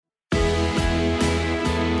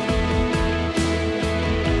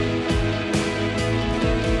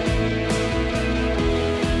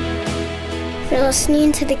You're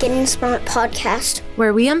listening to the Getting Smart podcast,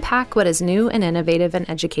 where we unpack what is new and innovative in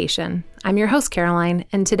education. I'm your host, Caroline,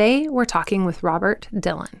 and today we're talking with Robert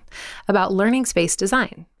Dillon about learning space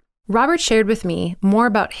design. Robert shared with me more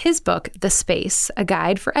about his book, The Space, a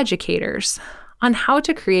guide for educators, on how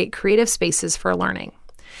to create creative spaces for learning.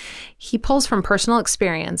 He pulls from personal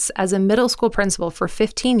experience as a middle school principal for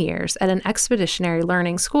 15 years at an expeditionary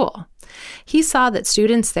learning school. He saw that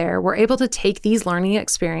students there were able to take these learning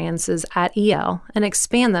experiences at EL and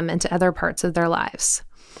expand them into other parts of their lives.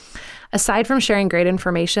 Aside from sharing great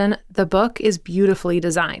information, the book is beautifully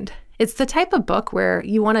designed. It's the type of book where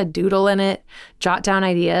you want to doodle in it, jot down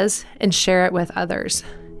ideas, and share it with others.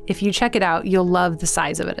 If you check it out, you'll love the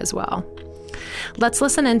size of it as well. Let's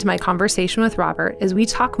listen into my conversation with Robert as we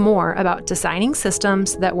talk more about designing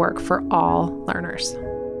systems that work for all learners.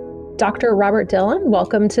 Dr. Robert Dillon,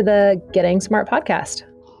 welcome to the Getting Smart podcast.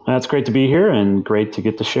 It's great to be here and great to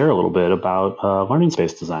get to share a little bit about learning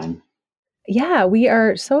space design. Yeah, we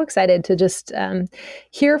are so excited to just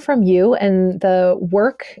hear from you and the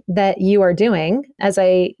work that you are doing. As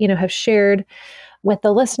I, have shared with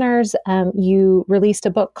the listeners, you released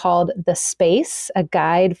a book called The Space, a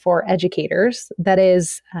guide for educators that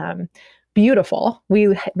is beautiful.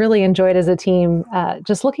 We really enjoyed as a team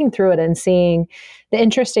just looking through it and seeing the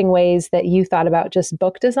interesting ways that you thought about just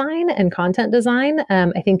book design and content design.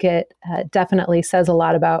 I think it definitely says a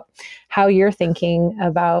lot about how you're thinking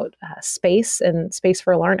about space and space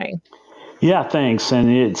for learning. Yeah, thanks. And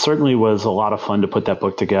it certainly was a lot of fun to put that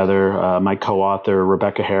book together. My co-author,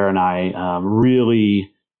 Rebecca Hare, and I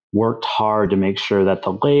really worked hard to make sure that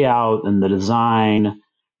the layout and the design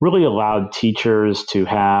really allowed teachers to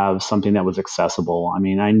have something that was accessible. I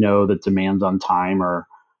mean, I know that demands on time are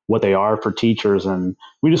what they are for teachers, and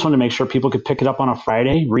we just wanted to make sure people could pick it up on a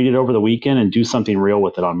Friday, read it over the weekend, and do something real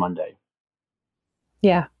with it on Monday.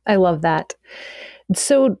 Yeah, I love that.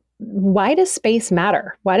 So why does space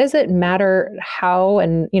matter? Why does it matter how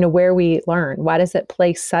and where we learn? Why does it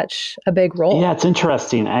play such a big role? Yeah, it's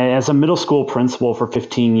interesting. As a middle school principal for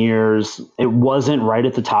 15 years, it wasn't right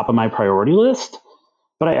at the top of my priority list.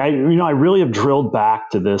 But I really have drilled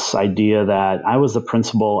back to this idea that I was the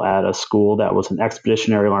principal at a school that was an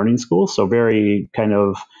expeditionary learning school, so very kind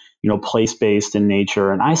of place-based in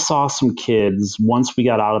nature. And I saw some kids once we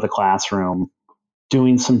got out of the classroom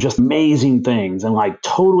doing some just amazing things and like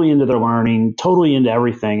totally into their learning, totally into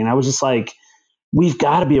everything. And I was just like, we've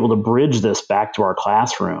got to be able to bridge this back to our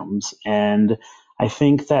classrooms. And I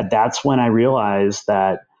think that that's when I realized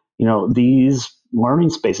that, these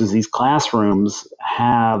learning spaces, these classrooms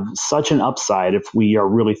have such an upside if we are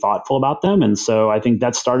really thoughtful about them. And so I think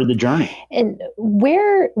that started the journey. And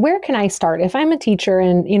where can I start? If I'm a teacher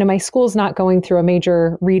and, my school's not going through a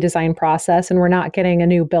major redesign process and we're not getting a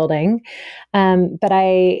new building, but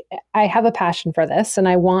I have a passion for this and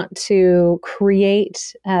I want to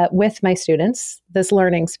create with my students this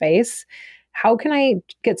learning space. How can I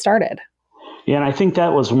get started? Yeah, and I think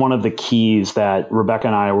that was one of the keys that Rebecca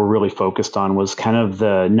and I were really focused on was kind of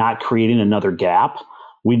the not creating another gap.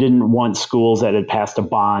 We didn't want schools that had passed a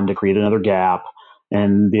bond to create another gap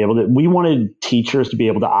and we wanted teachers to be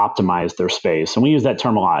able to optimize their space. And we use that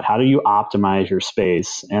term a lot. How do you optimize your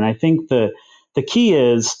space? And I think the key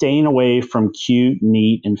is staying away from cute,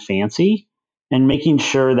 neat, and fancy and making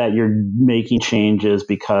sure that you're making changes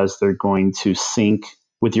because they're going to sync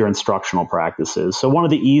with your instructional practices. So one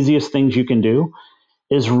of the easiest things you can do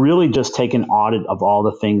is really just take an audit of all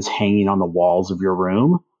the things hanging on the walls of your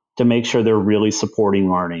room to make sure they're really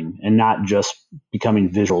supporting learning and not just becoming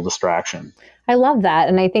visual distraction. I love that.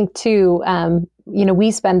 And I think too,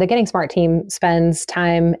 the Getting Smart team spends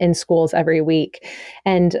time in schools every week.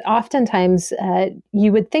 And oftentimes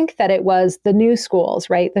you would think that it was the new schools,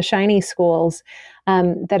 right? The shiny schools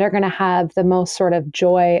that are going to have the most sort of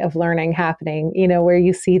joy of learning happening, where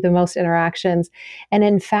you see the most interactions. And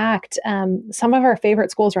in fact, some of our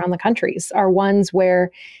favorite schools around the countries are ones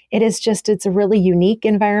where it's a really unique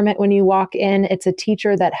environment when you walk in. It's a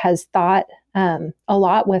teacher that has thought a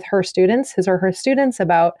lot with his or her students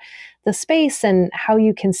about the space and how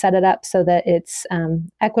you can set it up so that it's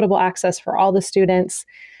equitable access for all the students.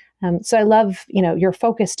 So I love, your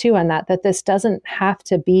focus too on that this doesn't have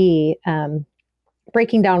to be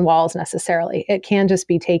breaking down walls necessarily. It can just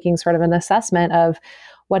be taking sort of an assessment of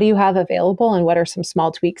what do you have available and what are some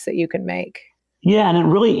small tweaks that you can make. Yeah, and it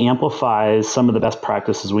really amplifies some of the best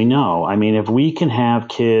practices we know. I mean, if we can have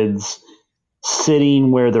kids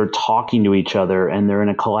sitting where they're talking to each other and they're in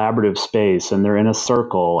a collaborative space and they're in a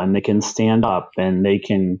circle and they can stand up and they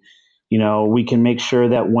can, we can make sure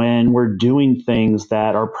that when we're doing things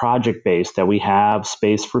that are project based, that we have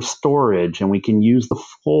space for storage and we can use the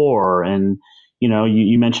floor and,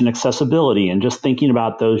 you mentioned accessibility and just thinking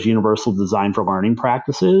about those universal design for learning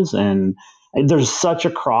practices. And there's such a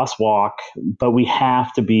crosswalk, but we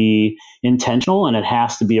have to be intentional and it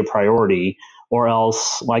has to be a priority, or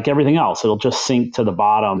else, like everything else, it'll just sink to the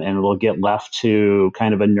bottom and it'll get left to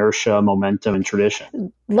kind of inertia, momentum, and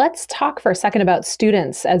tradition. Let's talk for a second about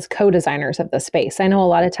students as co-designers of the space. I know a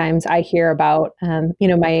lot of times I hear about,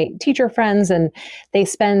 my teacher friends, and they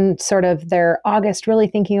spend sort of their August really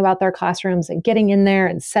thinking about their classrooms and getting in there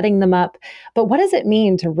and setting them up. But what does it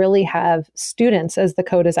mean to really have students as the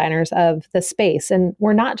co-designers of the space? And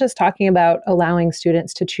we're not just talking about allowing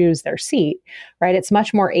students to choose their seat, right? It's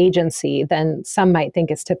much more agency than some might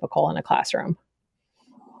think is typical in a classroom.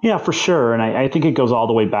 Yeah, for sure. And I think it goes all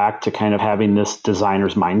the way back to kind of having this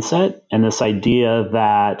designer's mindset and this idea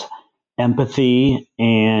that empathy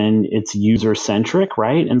and it's user-centric,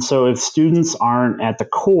 right? And so if students aren't at the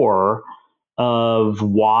core of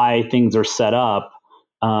why things are set up,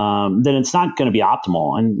 then it's not going to be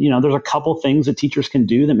optimal. And, there's a couple things that teachers can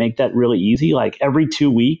do that make that really easy. Like every 2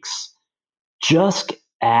 weeks, just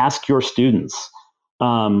ask your students,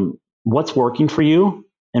 what's working for you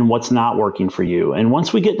and what's not working for you. And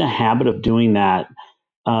once we get in the habit of doing that,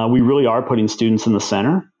 we really are putting students in the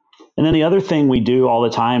center. And then the other thing we do all the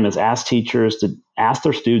time is ask teachers to ask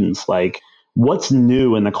their students, like, what's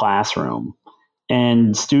new in the classroom?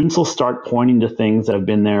 And students will start pointing to things that have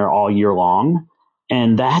been there all year long.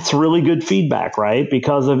 And that's really good feedback, right?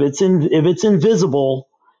 Because if it's invisible,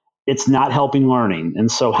 it's not helping learning. And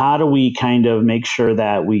so how do we kind of make sure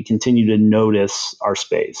that we continue to notice our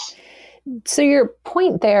space? So your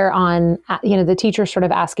point there on, the teacher sort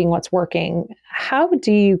of asking what's working, how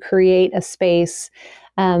do you create a space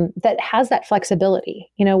that has that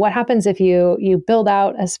flexibility? What happens if you build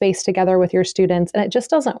out a space together with your students and it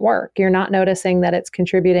just doesn't work? You're not noticing that it's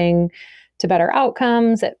contributing to better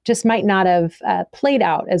outcomes. It just might not have played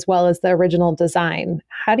out as well as the original design.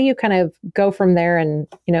 How do you kind of go from there and,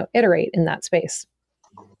 iterate in that space?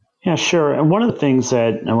 Yeah, sure. And one of the things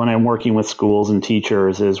that when I'm working with schools and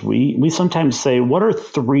teachers is we sometimes say, what are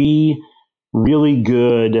 3 really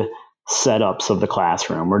good setups of the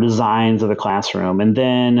classroom or designs of the classroom? And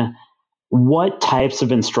then what types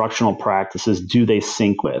of instructional practices do they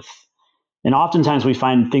sync with? And oftentimes we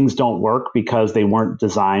find things don't work because they weren't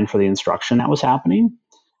designed for the instruction that was happening.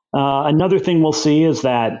 Another thing we'll see is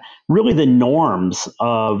that really the norms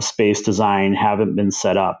of space design haven't been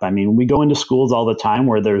set up. I mean, we go into schools all the time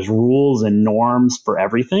where there's rules and norms for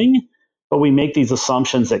everything, but we make these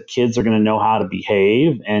assumptions that kids are going to know how to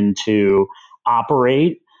behave and to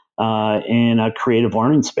operate in a creative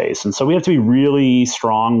learning space. And so we have to be really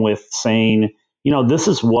strong with saying, this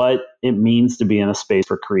is what it means to be in a space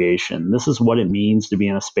for creation. This is what it means to be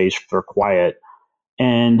in a space for quiet.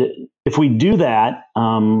 And if we do that,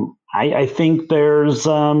 I think there's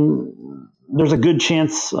a good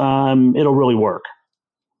chance it'll really work.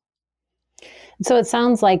 So it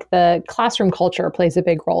sounds like the classroom culture plays a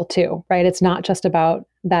big role too, right? It's not just about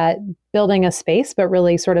that building a space, but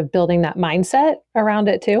really sort of building that mindset around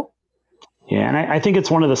it too. Yeah, and I think it's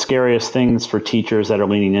one of the scariest things for teachers that are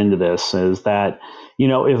leaning into this is that,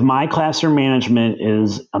 if my classroom management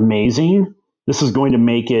is amazing, this is going to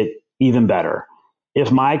make it even better.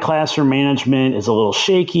 If my classroom management is a little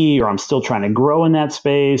shaky or I'm still trying to grow in that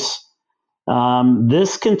space,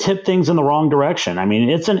 this can tip things in the wrong direction. I mean,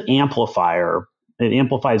 it's an amplifier. It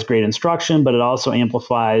amplifies great instruction, but it also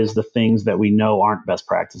amplifies the things that we know aren't best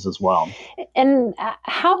practice as well. And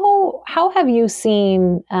how have you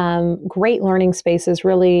seen great learning spaces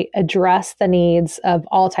really address the needs of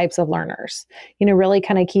all types of learners? Really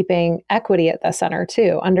kind of keeping equity at the center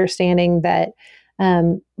too, understanding that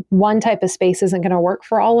one type of space isn't going to work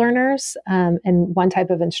for all learners and one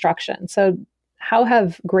type of instruction. So how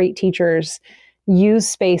have great teachers used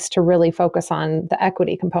space to really focus on the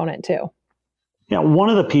equity component too? Yeah, one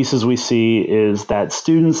of the pieces we see is that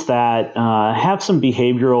students that have some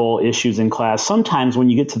behavioral issues in class, sometimes when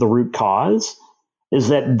you get to the root cause, is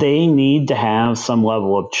that they need to have some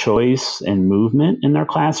level of choice and movement in their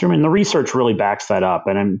classroom. And the research really backs that up.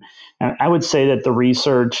 And I would say that the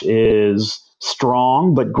research is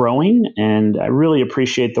strong but growing. And I really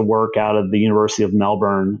appreciate the work out of the University of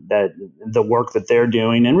Melbourne, that the work that they're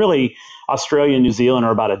doing. And really, Australia and New Zealand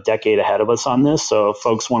are about a decade ahead of us on this. So if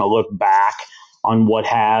folks want to look back on what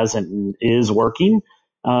has and is working,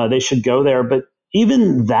 they should go there. But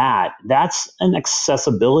even that's an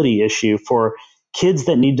accessibility issue for kids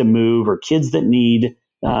that need to move or kids that need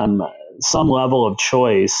some level of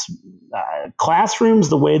choice. Classrooms,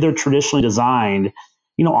 the way they're traditionally designed,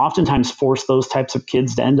 oftentimes force those types of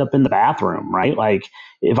kids to end up in the bathroom, right? Like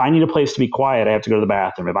if I need a place to be quiet, I have to go to the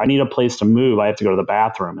bathroom. If I need a place to move, I have to go to the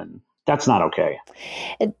bathroom. And that's not okay.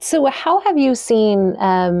 So how have you seen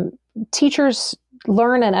teachers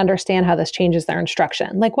learn and understand how this changes their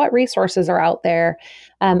instruction? Like what resources are out there?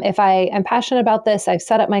 If I am passionate about this, I've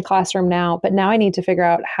set up my classroom now, but now I need to figure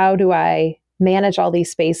out how do I manage all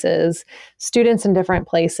these spaces, students in different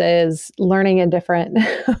places, learning in different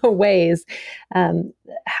ways.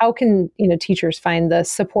 How can teachers find the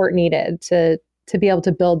support needed to be able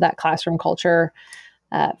to build that classroom culture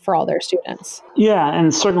for all their students? Yeah,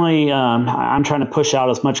 and certainly I'm trying to push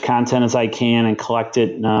out as much content as I can and collect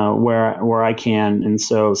it where I can. And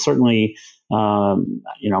so certainly,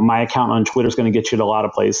 my account on Twitter is going to get you to a lot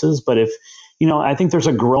of places. But if I think there's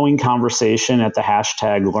a growing conversation at the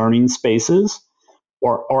hashtag learning spaces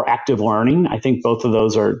or active learning. I think both of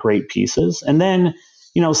those are great pieces. And then,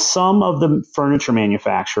 some of the furniture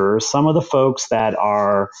manufacturers, some of the folks that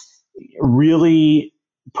are really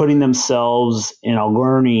putting themselves in a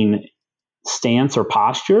learning stance or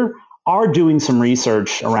posture are doing some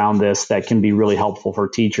research around this that can be really helpful for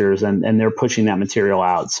teachers, and they're pushing that material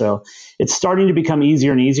out. So it's starting to become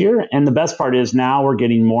easier and easier. And the best part is now we're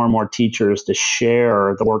getting more and more teachers to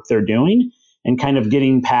share the work they're doing and kind of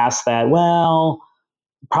getting past that, well,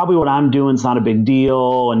 probably what I'm doing is not a big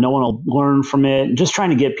deal and no one will learn from it. And just trying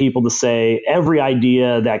to get people to say every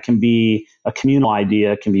idea that can be a communal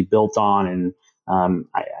idea can be built on. And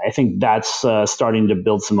I think that's starting to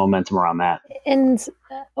build some momentum around that. And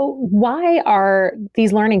why are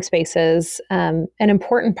these learning spaces an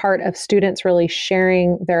important part of students really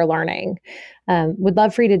sharing their learning? Would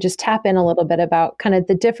love for you to just tap in a little bit about kind of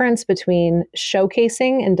the difference between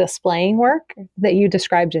showcasing and displaying work that you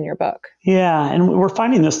described in your book. Yeah, and we're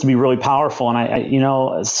finding this to be really powerful. And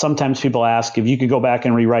I sometimes people ask if you could go back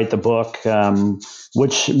and rewrite the book,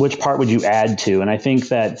 which part would you add to? And I think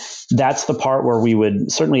that's the part where we would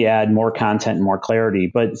certainly add more content and more clarity.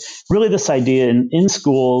 But really, this idea in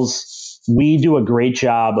schools, we do a great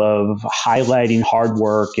job of highlighting hard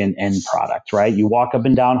work and end product, right? You walk up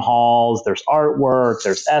and down halls, there's artwork,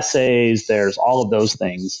 there's essays, there's all of those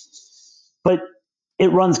things. But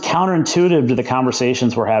it runs counterintuitive to the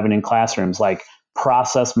conversations we're having in classrooms, like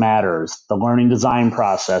process matters, the learning design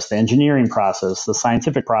process, the engineering process, the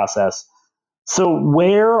scientific process. So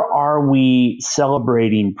where are we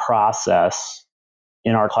celebrating process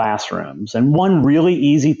in our classrooms? And one really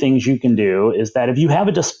easy thing you can do is that if you have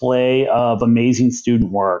a display of amazing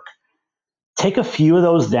student work, take a few of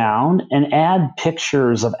those down and add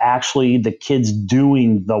pictures of actually the kids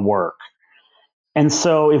doing the work. And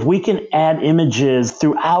so if we can add images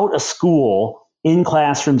throughout a school, in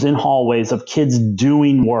classrooms, in hallways of kids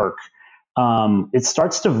doing work, it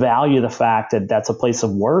starts to value the fact that that's a place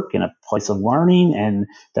of work and a place of learning and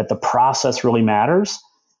that the process really matters.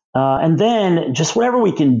 And then just whatever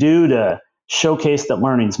we can do to showcase that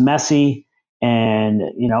learning's messy. And,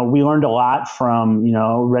 we learned a lot from,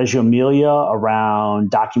 Reggio Emilia around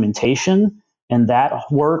documentation and that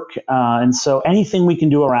work. And so anything we can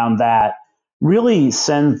do around that really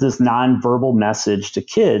sends this nonverbal message to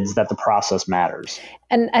kids that the process matters.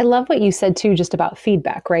 And I love what you said too, just about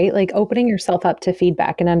feedback, right? Like opening yourself up to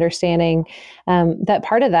feedback and understanding that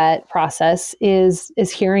part of that process is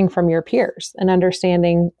hearing from your peers and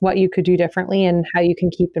understanding what you could do differently and how you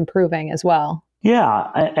can keep improving as well. Yeah.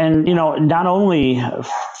 And, not only,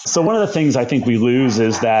 so one of the things I think we lose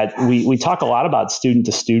is that we talk a lot about student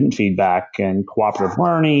to student feedback and cooperative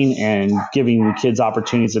learning and giving kids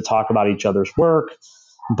opportunities to talk about each other's work.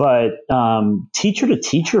 But teacher to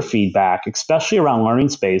teacher feedback, especially around learning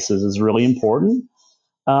spaces, is really important.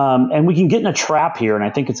 And we can get in a trap here. And I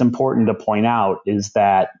think it's important to point out is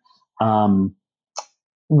that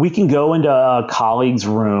we can go into a colleague's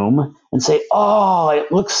room and say, oh,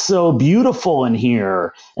 it looks so beautiful in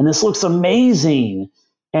here. And this looks amazing.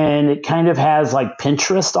 And it kind of has like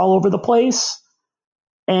Pinterest all over the place.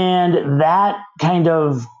 And that kind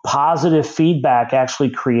of positive feedback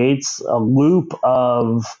actually creates a loop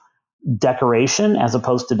of decoration as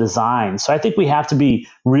opposed to design. So I think we have to be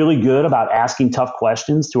really good about asking tough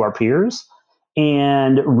questions to our peers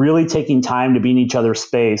and really taking time to be in each other's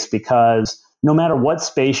space, because no matter what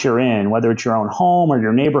space you're in, whether it's your own home or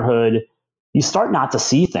your neighborhood, you start not to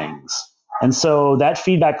see things. And so that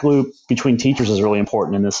feedback loop between teachers is really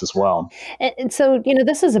important in this as well. And so,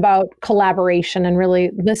 this is about collaboration and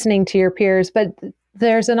really listening to your peers, but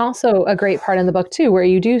there's also a great part in the book too, where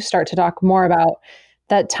you do start to talk more about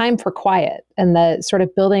that time for quiet and the sort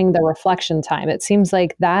of building the reflection time. It seems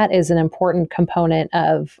like that is an important component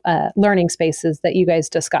of learning spaces that you guys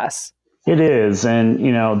discuss. It is. And,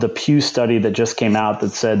 the Pew study that just came out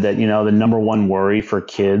that said that, the number one worry for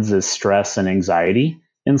kids is stress and anxiety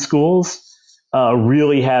in schools,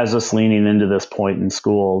 really has us leaning into this point in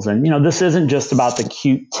schools. And, this isn't just about the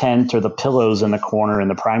cute tent or the pillows in the corner in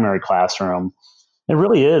the primary classroom. It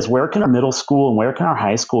really is. Where can our middle school and where can our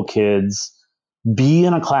high school kids be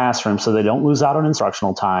in a classroom so they don't lose out on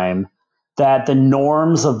instructional time? That the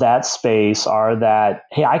norms of that space are that,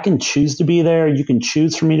 hey, I can choose to be there. You can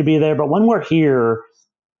choose for me to be there. But when we're here,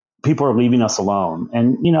 people are leaving us alone.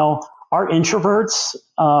 And, our introverts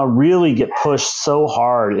really get pushed so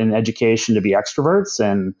hard in education to be extroverts.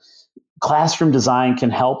 And classroom design can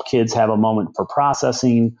help kids have a moment for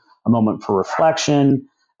processing, a moment for reflection,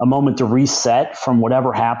 a moment to reset from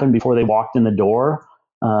whatever happened before they walked in the door.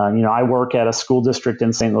 I work at a school district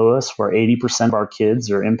in St. Louis where 80% of our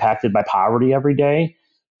kids are impacted by poverty every day.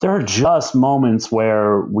 There are just moments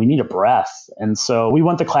where we need a breath. And so we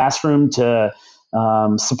want the classroom to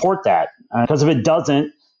support that, because if it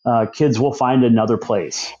doesn't, kids will find another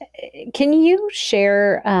place. Can you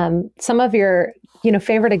share some of your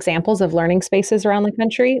favorite examples of learning spaces around the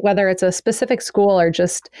country, whether it's a specific school or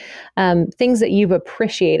just things that you've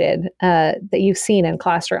appreciated that you've seen in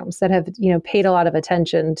classrooms that have paid a lot of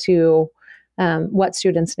attention to what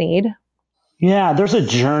students need? Yeah, there's a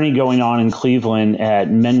journey going on in Cleveland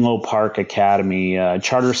at Menlo Park Academy, a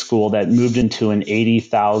charter school that moved into an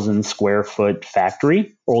 80,000 square foot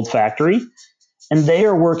old factory. And they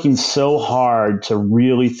are working so hard to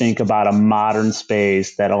really think about a modern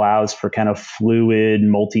space that allows for kind of fluid,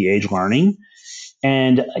 multi-age learning.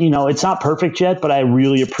 And, it's not perfect yet, but I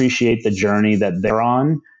really appreciate the journey that they're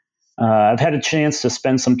on. I've had a chance to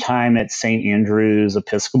spend some time at St. Andrew's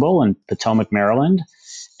Episcopal in Potomac, Maryland.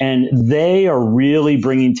 And they are really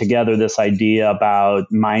bringing together this idea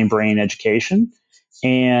about mind-brain education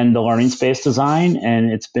and the learning space design.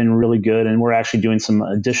 And it's been really good. And we're actually doing some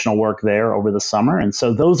additional work there over the summer. And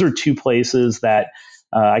so those are two places that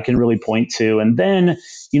I can really point to. And then,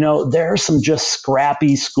 there are some just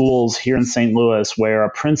scrappy schools here in St. Louis where a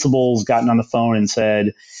principal's gotten on the phone and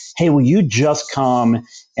said, hey, will you just come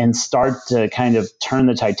and start to kind of turn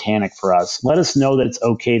the Titanic for us? Let us know that it's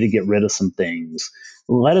okay to get rid of some things.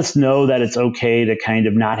 Let us know that it's okay to kind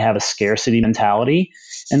of not have a scarcity mentality.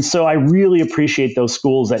 And so I really appreciate those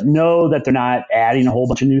schools that know that they're not adding a whole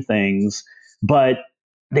bunch of new things, but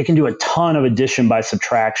they can do a ton of addition by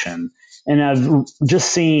subtraction. And I've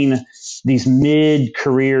just seen these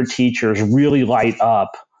mid-career teachers really light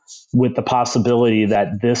up with the possibility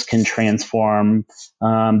that this can transform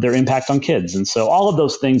their impact on kids. And so all of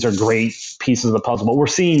those things are great pieces of the puzzle, but we're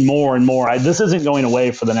seeing more and more. This isn't going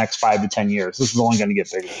away for the next 5 to 10 years. This is only going to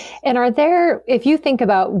get bigger. And are there, if you think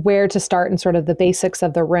about where to start in sort of the basics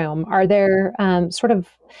of the room, are there sort of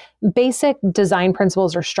basic design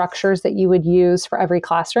principles or structures that you would use for every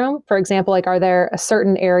classroom? For example, are there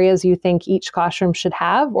certain areas you think each classroom should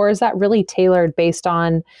have, or is that really tailored based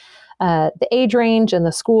on the age range and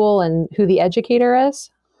the school and who the educator is?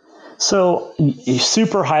 So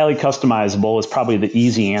super highly customizable is probably the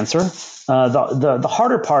easy answer. The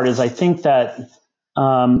harder part is I think that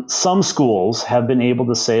some schools have been able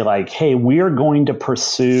to say hey, we are going to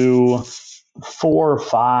pursue 4 or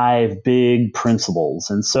 5 big principles.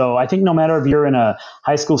 And so I think no matter if you're in a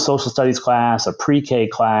high school social studies class, a pre-K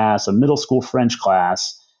class, a middle school French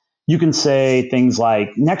class, you can say things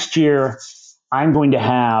like, next year, I'm going to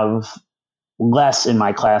have less in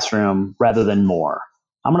my classroom rather than more.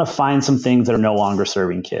 I'm going to find some things that are no longer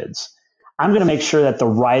serving kids. I'm going to make sure that the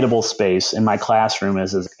writable space in my classroom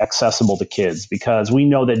is as accessible to kids, because we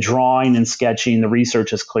know that drawing and sketching, the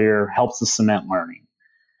research is clear, helps to cement learning.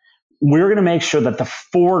 We're going to make sure that the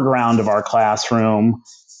foreground of our classroom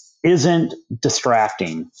isn't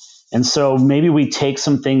distracting. And so maybe we take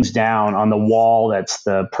some things down on the wall that's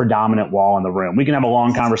the predominant wall in the room. We can have a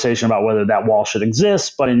long conversation about whether that wall should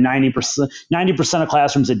exist, but in 90% of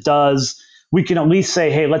classrooms it does. We can at least say,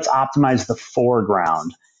 hey, let's optimize the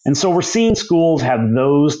foreground. And so we're seeing schools have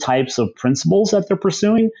those types of principles that they're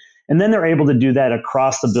pursuing, and then they're able to do that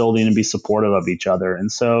across the building and be supportive of each other. And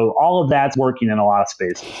so all of that's working in a lot of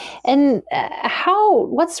spaces. And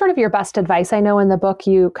what's sort of your best advice? I know in the book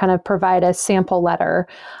you kind of provide a sample letter,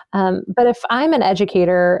 but if I'm an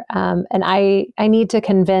educator and I need to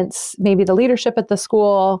convince maybe the leadership at the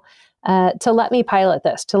school to let me pilot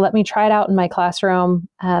this, to let me try it out in my classroom,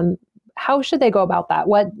 how should they go about that?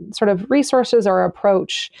 What sort of resources or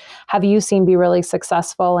approach have you seen be really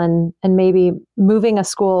successful and maybe moving a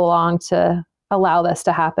school along to allow this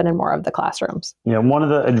to happen in more of the classrooms? One of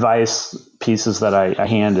the advice pieces that I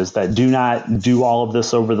hand is that do not do all of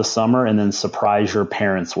this over the summer and then surprise your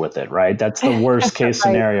parents with it, right? That's the worst case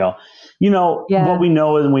Right. scenario. What we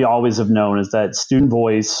know and we always have known is that student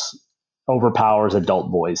voice overpowers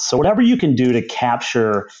adult voice. So whatever you can do to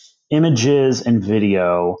capture images and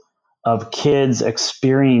video of kids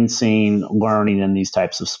experiencing learning in these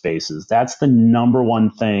types of spaces, that's the number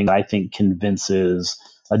one thing I think convinces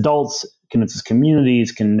adults, convinces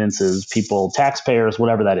communities, convinces people, taxpayers,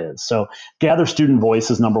 whatever that is. So gather student voice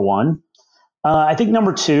is number one. I think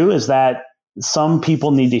number two is that some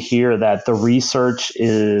people need to hear that the research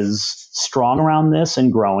is strong around this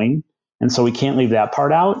and growing. And so we can't leave that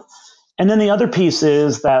part out. And then the other piece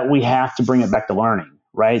is that we have to bring it back to learning,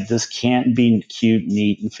 right? This can't be cute,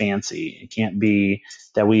 neat, and fancy. It can't be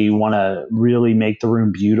that we want to really make the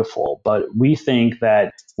room beautiful. But we think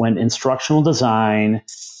that when instructional design,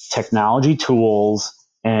 technology tools,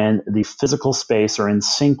 and the physical space are in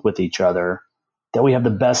sync with each other, that we have the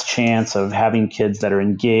best chance of having kids that are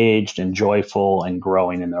engaged and joyful and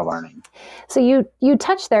growing in their learning. So you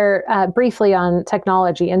touched there briefly on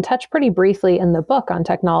technology and touched pretty briefly in the book on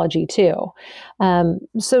technology too.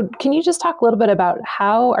 So can you just talk a little bit about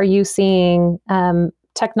how are you seeing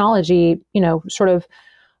technology, sort of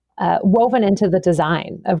woven into the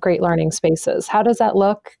design of great learning spaces? How does that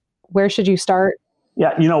look? Where should you start?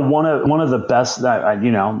 Yeah, one of the best that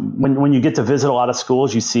when you get to visit a lot of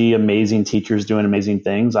schools, you see amazing teachers doing amazing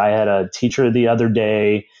things. I had a teacher the other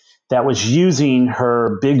day that was using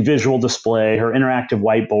her big visual display, her interactive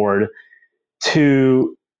whiteboard,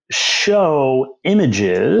 to show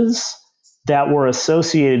images that were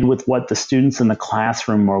associated with what the students in the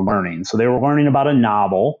classroom were learning. So they were learning about a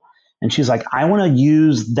novel, and she's like, I want to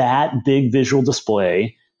use that big visual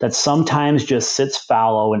display that sometimes just sits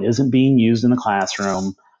fallow and isn't being used in the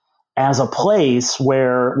classroom as a place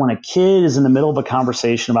where when a kid is in the middle of a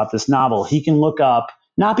conversation about this novel, he can look up,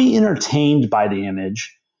 not be entertained by the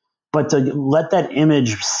image, but to let that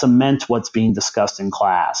image cement what's being discussed in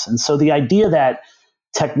class. And so the idea that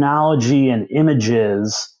technology and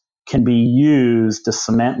images can be used to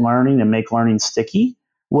cement learning and make learning sticky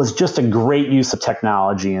was just a great use of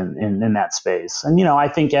technology in that space. And, I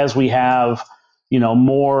think as we have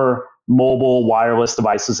more mobile wireless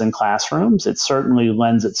devices in classrooms, it certainly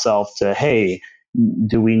lends itself to, hey,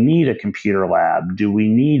 do we need a computer lab? Do we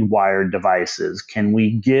need wired devices? Can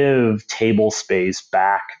we give table space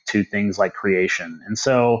back to things like creation? And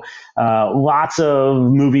so lots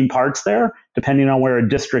of moving parts there, depending on where a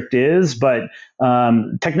district is. But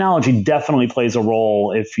technology definitely plays a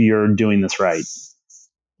role if you're doing this right.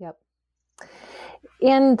 Yep.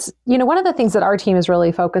 And, one of the things that our team is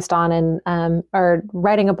really focused on and are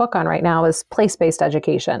writing a book on right now is place-based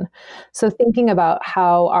education. So thinking about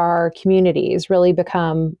how our communities really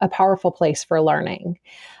become a powerful place for learning.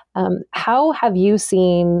 How have you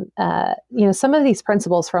seen, some of these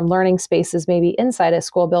principles from learning spaces, maybe inside a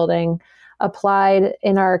school building, applied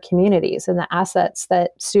in our communities and the assets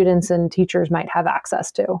that students and teachers might have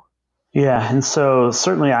access to? Yeah, and so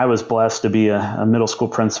certainly I was blessed to be a middle school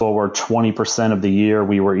principal where 20% of the year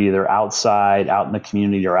we were either outside, out in the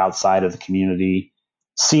community, or outside of the community,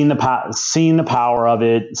 seeing the power of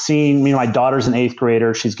it, seeing, my daughter's an 8th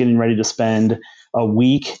grader. She's getting ready to spend a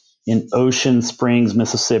week in Ocean Springs,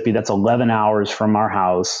 Mississippi. That's 11 hours from our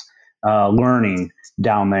house, learning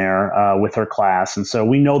down there with her class. And so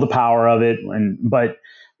we know the power of it. But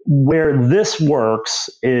where this works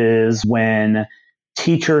is when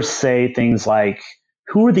teachers say things like,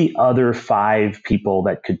 who are the other 5 people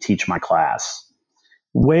that could teach my class?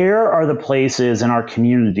 Where are the places in our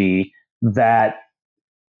community that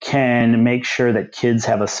can make sure that kids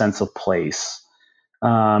have a sense of place?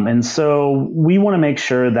 And so we want to make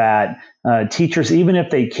sure that teachers, even if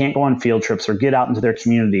they can't go on field trips or get out into their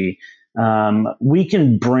community, we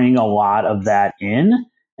can bring a lot of that in.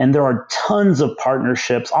 And there are tons of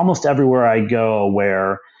partnerships almost everywhere I go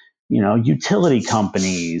where utility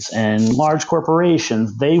companies and large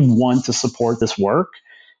corporations, they want to support this work.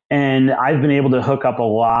 And I've been able to hook up a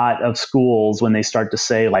lot of schools when they start to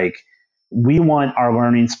say, like, we want our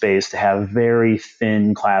learning space to have very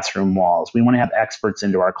thin classroom walls. We want to have experts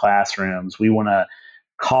into our classrooms. We want to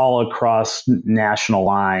call across national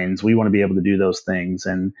lines. We want to be able to do those things.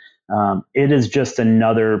 And it is just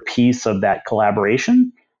another piece of that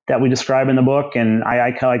collaboration that we describe in the book. And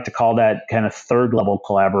I kind of like to call that kind of third level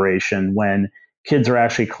collaboration when kids are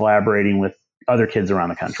actually collaborating with other kids around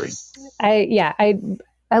the country.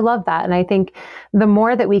 I love that. And I think the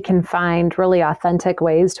more that we can find really authentic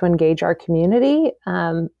ways to engage our community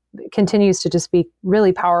continues to just be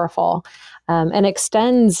really powerful and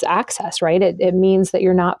extends access, right? It means that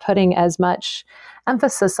you're not putting as much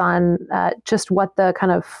emphasis on just what the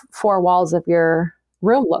kind of 4 walls of your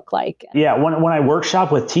room look like. Yeah, when I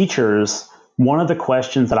workshop with teachers, one of the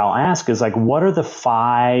questions that I'll ask is like, what are the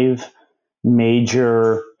 5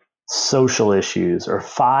 major social issues or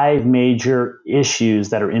 5 major issues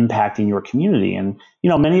that are impacting your community? And,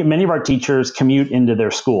 many of our teachers commute into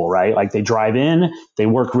their school, right? Like they drive in, they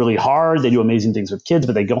work really hard, they do amazing things with kids,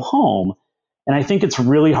 but they go home. And I think it's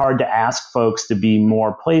really hard to ask folks to be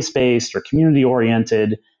more place-based or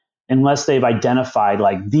community-oriented unless they've identified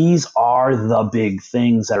like these are the big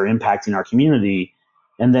things that are impacting our community.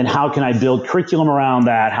 And then how can I build curriculum around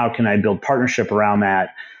that? How can I build partnership around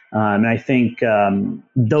that? And I think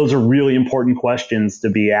those are really important questions to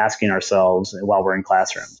be asking ourselves while we're in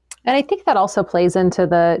classroom. And I think that also plays into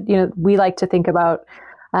we like to think about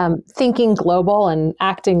thinking global and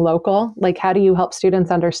acting local. Like, how do you help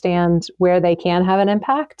students understand where they can have an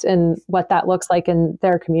impact and what that looks like in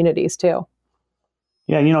their communities too?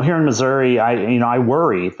 Yeah, here in Missouri, I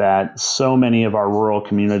worry that so many of our rural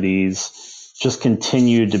communities just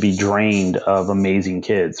continue to be drained of amazing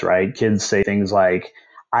kids, right? Kids say things like,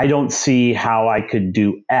 I don't see how I could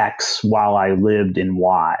do X while I lived in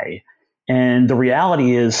Y. And the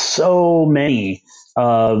reality is so many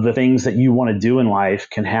of the things that you want to do in life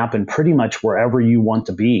can happen pretty much wherever you want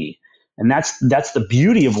to be. And that's the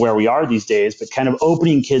beauty of where we are these days, but kind of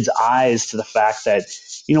opening kids' eyes to the fact that,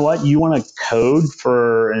 you know what, you want to code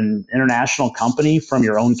for an international company from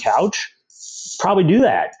your own couch? Probably do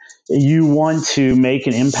that. You want to make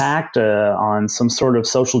an impact on some sort of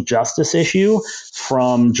social justice issue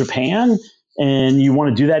from Japan, and you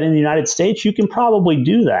want to do that in the United States, you can probably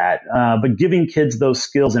do that. But giving kids those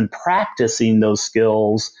skills and practicing those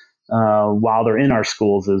skills while they're in our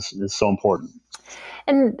schools is so important.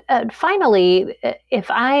 And finally,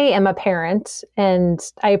 if I am a parent and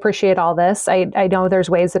I appreciate all this, I know there's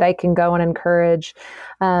ways that I can go and encourage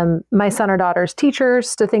my son or daughter's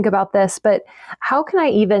teachers to think about this, but how can I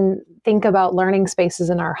even think about learning spaces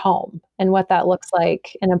in our home and what that looks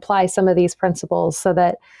like and apply some of these principles so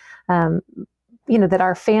that, that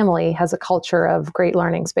our family has a culture of great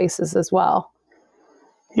learning spaces as well?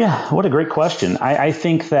 Yeah, what a great question. I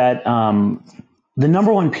think that the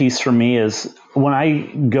number one piece for me is when I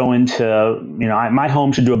go into, my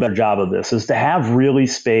home should do a better job of this, is to have really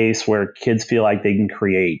space where kids feel like they can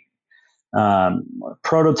create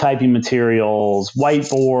prototyping materials,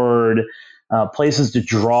 whiteboard, places to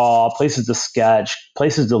draw, places to sketch,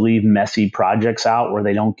 places to leave messy projects out where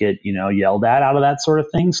they don't get, yelled at out of that sort of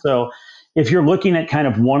thing. So if you're looking at kind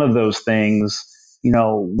of one of those things,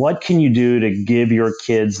 what can you do to give your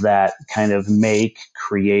kids that kind of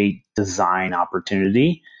create, design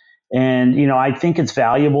opportunity? And, I think it's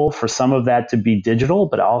valuable for some of that to be digital,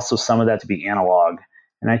 but also some of that to be analog.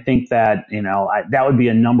 And I think that, that would be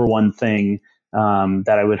a number one thing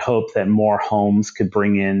that I would hope that more homes could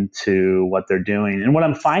bring into what they're doing. And what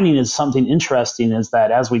I'm finding is something interesting is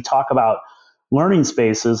that as we talk about learning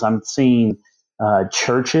spaces, I'm seeing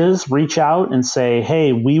churches reach out and say,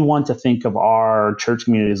 hey, we want to think of our church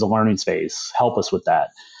community as a learning space. Help us with that.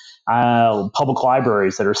 Public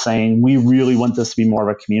libraries that are saying, we really want this to be more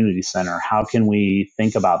of a community center. How can we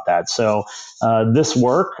think about that? So this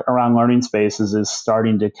work around learning spaces is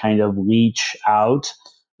starting to kind of leach out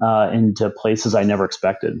into places I never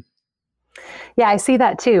expected. Yeah, I see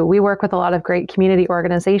that too. We work with a lot of great community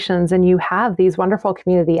organizations, and you have these wonderful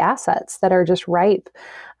community assets that are just ripe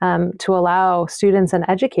to allow students and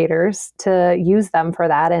educators to use them for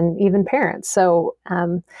that, and even parents. So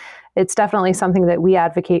it's definitely something that we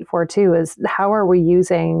advocate for too, is how are we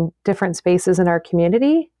using different spaces in our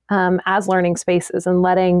community as learning spaces and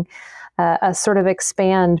letting us sort of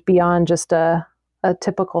expand beyond just a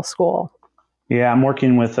typical school. Yeah, I'm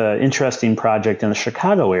working with an interesting project in the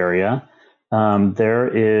Chicago area.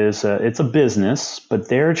 It's a business, but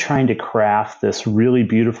they're trying to craft this really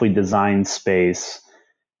beautifully designed space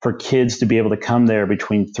for kids to be able to come there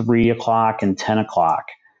between 3 o'clock and 10 o'clock.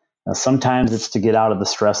 Now, sometimes it's to get out of the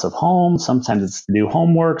stress of home. Sometimes it's to do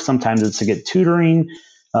homework. Sometimes it's to get tutoring.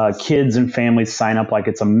 Kids and families sign up like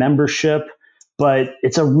it's a membership. But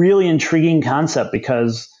it's a really intriguing concept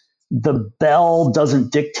because the bell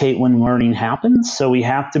doesn't dictate when learning happens. So we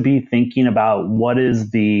have to be thinking about what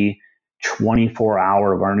is the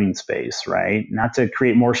 24-hour learning space, right? Not to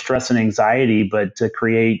create more stress and anxiety, but to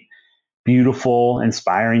create beautiful,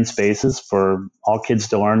 inspiring spaces for all kids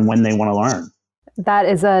to learn when they want to learn. That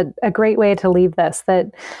is a great way to leave this,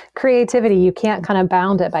 that creativity, you can't kind of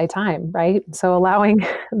bound it by time, right? So allowing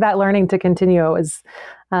that learning to continue is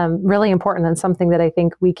really important and something that I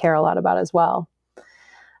think we care a lot about as well.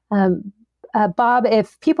 Bob,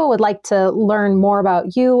 if people would like to learn more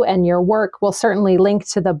about you and your work, we'll certainly link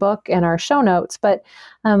to the book in our show notes. But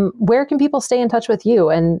where can people stay in touch with you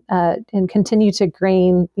and continue to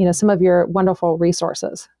gain, some of your wonderful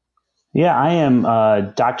resources? Yeah, I am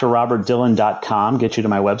drrobertdillon.com, get you to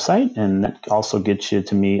my website, and that also gets you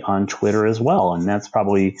to me on Twitter as well. And that's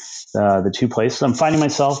probably the two places. I'm finding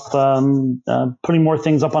myself putting more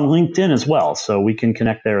things up on LinkedIn as well, so we can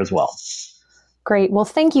connect there as well. Great. Well,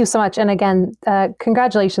 thank you so much. And again,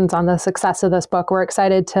 congratulations on the success of this book. We're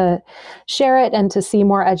excited to share it and to see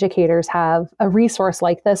more educators have a resource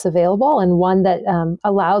like this available, and one that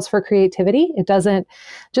allows for creativity. It doesn't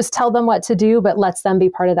just tell them what to do, but lets them be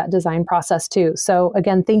part of that design process too. So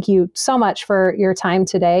again, thank you so much for your time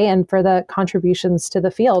today and for the contributions to the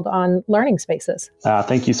field on learning spaces.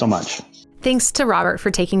 Thank you so much. Thanks to Robert for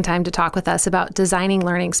taking time to talk with us about designing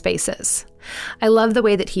learning spaces. I love the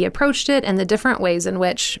way that he approached it and the different ways in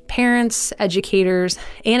which parents, educators,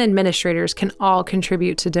 and administrators can all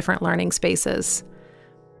contribute to different learning spaces.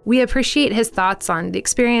 We appreciate his thoughts on the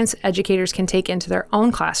experience educators can take into their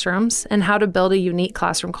own classrooms and how to build a unique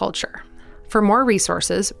classroom culture. For more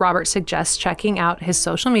resources, Robert suggests checking out his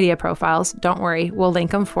social media profiles. Don't worry, we'll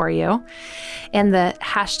link them for you. And the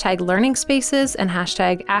hashtag learning spaces and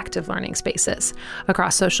hashtag active learning spaces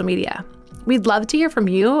across social media. We'd love to hear from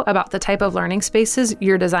you about the type of learning spaces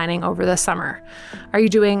you're designing over the summer. Are you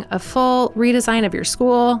doing a full redesign of your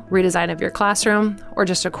school, redesign of your classroom, or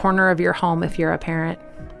just a corner of your home if you're a parent?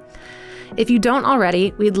 If you don't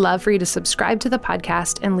already, we'd love for you to subscribe to the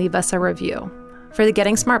podcast and leave us a review. For the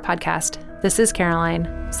Getting Smart podcast, this is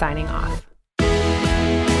Caroline, signing off.